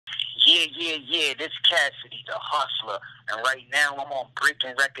Yeah. This Cassidy, the hustler. And right now I'm on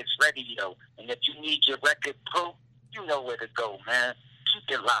Breaking Records Radio. And if you need your record proof, you know where to go, man.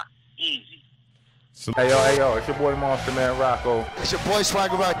 Keep it locked. Easy. Hey yo, it's your boy Monster Man Rocco. It's your boy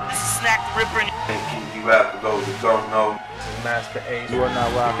Swagger Rock. This is Snack the Ripper. And you rap for those who don't know. Master Ace. You are now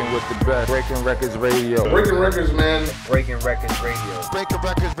rocking with the best. Breaking Records Radio. Breaking Records, man. Breaking Records Radio. Breaking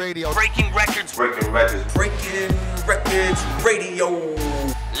Records Radio. Breaking Records. Breaking Records. Breaking Records Radio.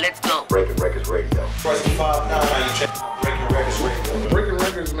 Let's go. Breaking Records Radio. Breaking Records Radio. Breaking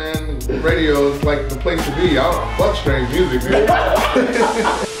Records, man. Radio is like the place to be. I fuck strange music, dude.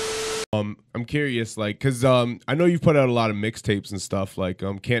 I'm curious, like, cause I know you've put out a lot of mixtapes and stuff, like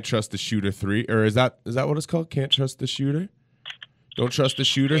Can't Trust the Shooter 3, or is that what it's called? Can't Trust the Shooter? Don't Trust the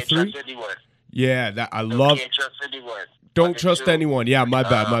Shooter 3? Can't trust anyone. Yeah, that I love. Can't trust anyone. Don't trust anyone. Yeah, my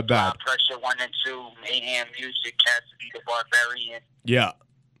bad. Blood Pressure 1 and 2, Mayhem Music, Cassidy the Barbarian. Yeah.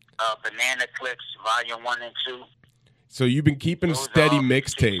 Banana Clips, Volume 1 and 2. So you've been keeping steady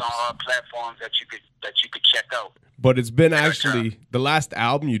mixtapes on all platforms that you could check out. But it's been actually the last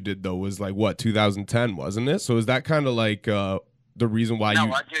album you did though was like what 2010, wasn't it? So is that kind of like the reason why you?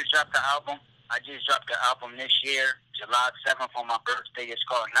 No, I just dropped the album. I just dropped the album this year, July 7th on my birthday. It's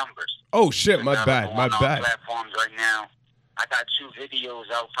called Numbers. Oh shit, my bad. On platforms right now. I got 2 videos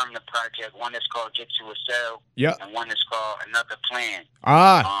out from the project. One is called Get to a Cell. Yeah. And one is called Another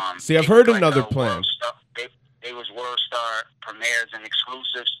Plan. See, I've heard Another Plan. They was World Star premieres and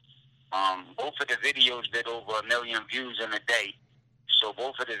exclusives. Both of the videos did over 1 million views in a day. So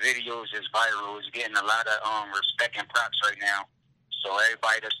both of the videos is viral. It's getting a lot of respect and props right now. So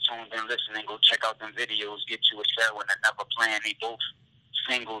everybody that's tuned in listening, go check out them videos. Get to a Cell and Another Plan. They both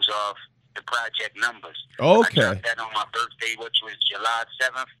singles of the project Numbers. Okay. I dropped that on my birthday, which was July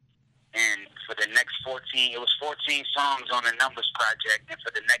 7th. And for the next 14, it was 14 songs on the Numbers project. And for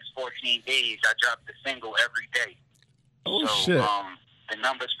the next 14 days, I dropped a single every day. Oh, so, shit. The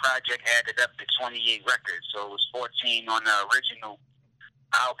Numbers project added up to 28 records. So it was 14 on the original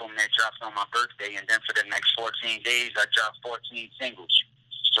album that dropped on my birthday. And then for the next 14 days, I dropped 14 singles.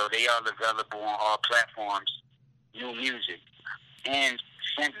 So they are available on all platforms, new music. And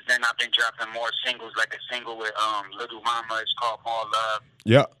since then, I've been dropping more singles, like a single with Little Mama. It's called More Love.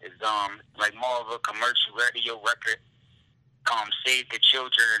 Yeah. It's like more of a commercial radio record. Save the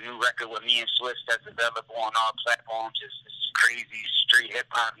Children, a new record with me and Swiss that's available on all platforms. It's crazy street hip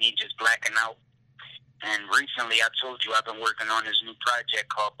hop, me just blacking out. And recently, I told you I've been working on this new project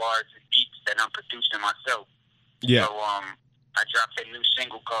called Bars and Beats that I'm producing myself. Yeah. So I dropped a new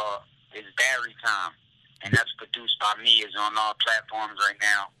single called It's Barry Time. And that's produced by me. It's on all platforms right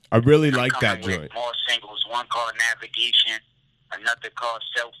now. I really like that joint. More singles. One called Navigation. Another called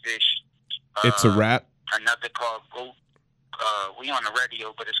Selfish. It's a rap. Another called Goat. We on the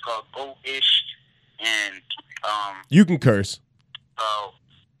radio, but it's called Goat-ish. And you can curse.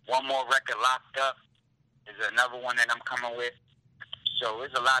 One more record, Locked Up, is another one that I'm coming with. So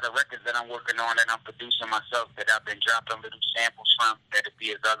there's a lot of records that I'm working on that I'm producing myself that I've been dropping little samples from that'll be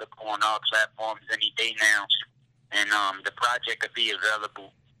available on all platforms any day now. And the project will be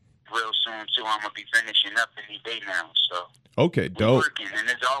available real soon too. I'm gonna be finishing up any day now. So okay, dope. Working, and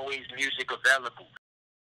there's always music available.